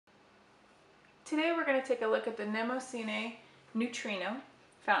Today we're going to take a look at the Nemosine Neutrino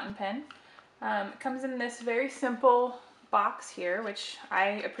Fountain Pen. It comes in this very simple box here, which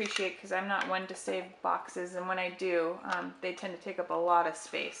I appreciate because I'm not one to save boxes, and when I do, they tend to take up a lot of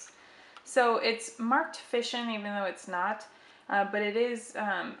space. So it's marked fission, even though it's not, but it is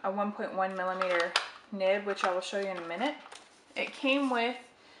a 1.1 millimeter nib, which I will show you in a minute. It came with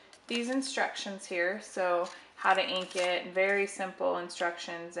these instructions here, so how to ink it, very simple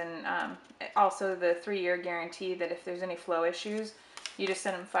instructions, and also the 3-year guarantee that if there's any flow issues, you just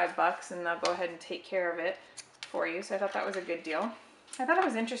send them $5 and they'll go ahead and take care of it for you. So I thought that was a good deal. I thought it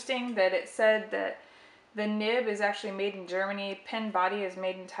was interesting that it said that the nib is actually made in Germany, pen body is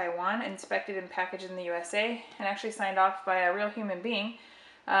made in Taiwan, inspected and packaged in the USA, and actually signed off by a real human being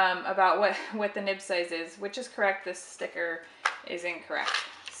about what the nib size is, which is correct. This sticker is incorrect.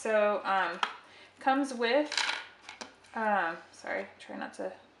 So comes with, sorry, try not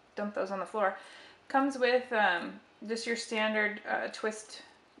to dump those on the floor. Comes with just your standard twist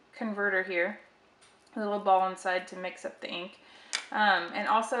converter here, a little ball inside to mix up the ink. And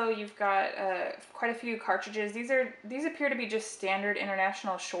also you've got quite a few cartridges. These appear to be just standard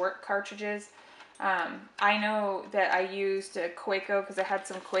international short cartridges. I know that I used a Quaco because I had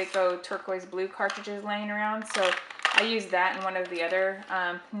some Quaco turquoise blue cartridges laying around, so I used that in one of the other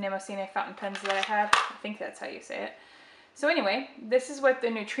Nemosine fountain pens that I have. I think that's how you say it. So anyway, this is what the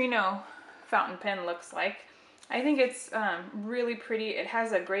Neutrino fountain pen looks like. I think it's really pretty. It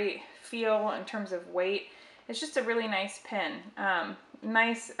has a great feel in terms of weight. It's just a really nice pen.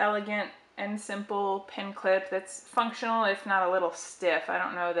 Nice, elegant, and simple pen clip that's functional, if not a little stiff. I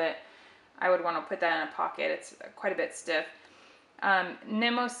don't know that I would want to put that in a pocket. It's quite a bit stiff.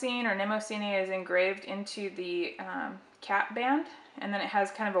 Nemosine is engraved into the cap band, and then it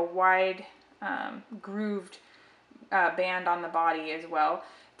has kind of a wide grooved band on the body as well,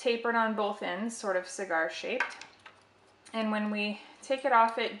 tapered on both ends, sort of cigar shaped. And when we take it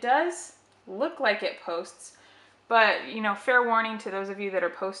off, it does look like it posts, but you know, fair warning to those of you that are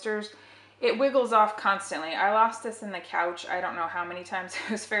posters, it wiggles off constantly. I lost this in the couch I don't know how many times.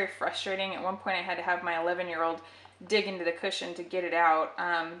 It was very frustrating. At one point I had to have my 11-year-old dig into the cushion to get it out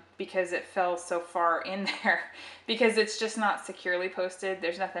because it fell so far in there, because it's just not securely posted.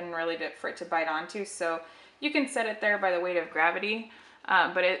 There's nothing really for it to bite onto, so you can set it there by the weight of gravity,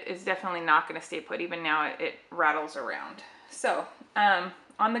 but it is definitely not going to stay put. Even now it rattles around. So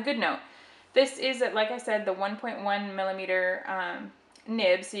on the good note, this is, like I said, the 1.1 millimeter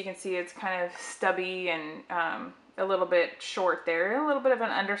nib, so you can see it's kind of stubby and a little bit short there, a little bit of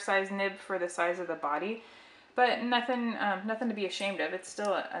an undersized nib for the size of the body, but nothing to be ashamed of. It's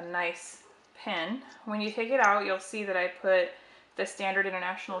still a nice pen. When you take it out, you'll see that I put the standard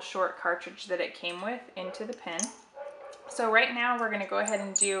international short cartridge that it came with into the pen. So right now we're going to go ahead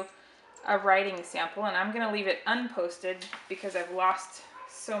and do a writing sample, and I'm going to leave it unposted because I've lost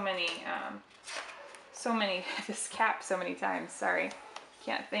so many this cap so many times. Sorry,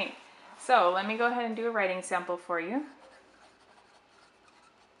 can't think. So let me go ahead and do a writing sample for you.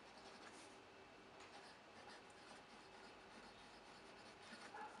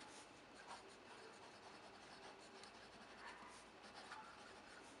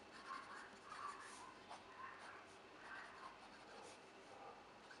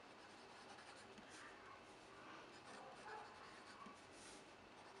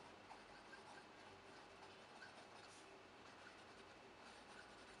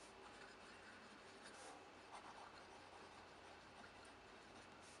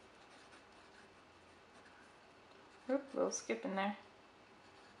 Oop, a little skip in there.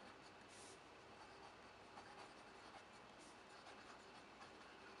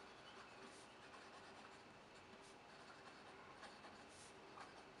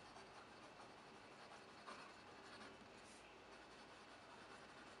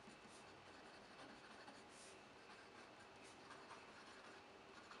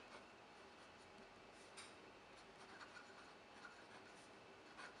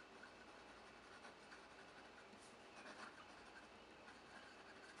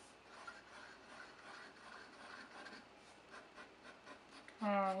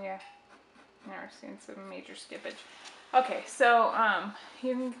 Oh yeah, now we're seeing some major skippage. Okay, so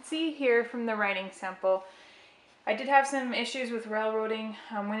you can see here from the writing sample, I did have some issues with railroading.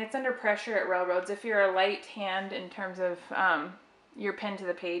 When it's under pressure, it railroads. If you're a light hand in terms of your pen to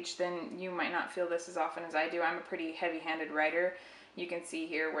the page, then you might not feel this as often as I do. I'm a pretty heavy-handed writer. You can see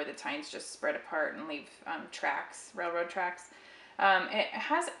here where the tines just spread apart and leave tracks, railroad tracks. It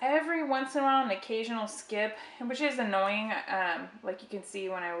has every once in a while an occasional skip, which is annoying. Like you can see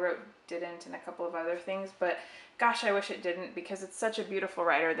when I didn't and a couple of other things, but gosh, I wish it didn't because it's such a beautiful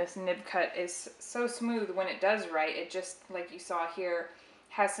writer. This nib cut is so smooth when it does write. It just, like you saw here,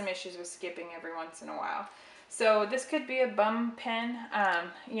 has some issues with skipping every once in a while. So this could be a bum pen.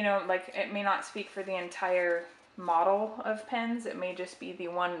 You know, like it may not speak for the entire model of pens. It may just be the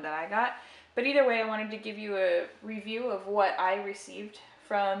one that I got. But either way, I wanted to give you a review of what I received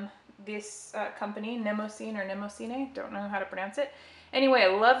from this company, Nemosine, don't know how to pronounce it. Anyway, I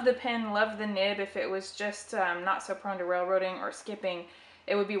love the pen, love the nib. If it was just not so prone to railroading or skipping,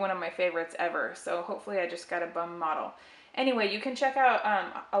 it would be one of my favorites ever. So hopefully I just got a bum model. Anyway, you can check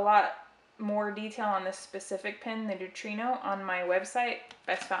out a lot more detail on this specific pen, the Neutrino, on my website,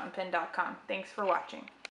 bestfountainpen.com. Thanks for watching.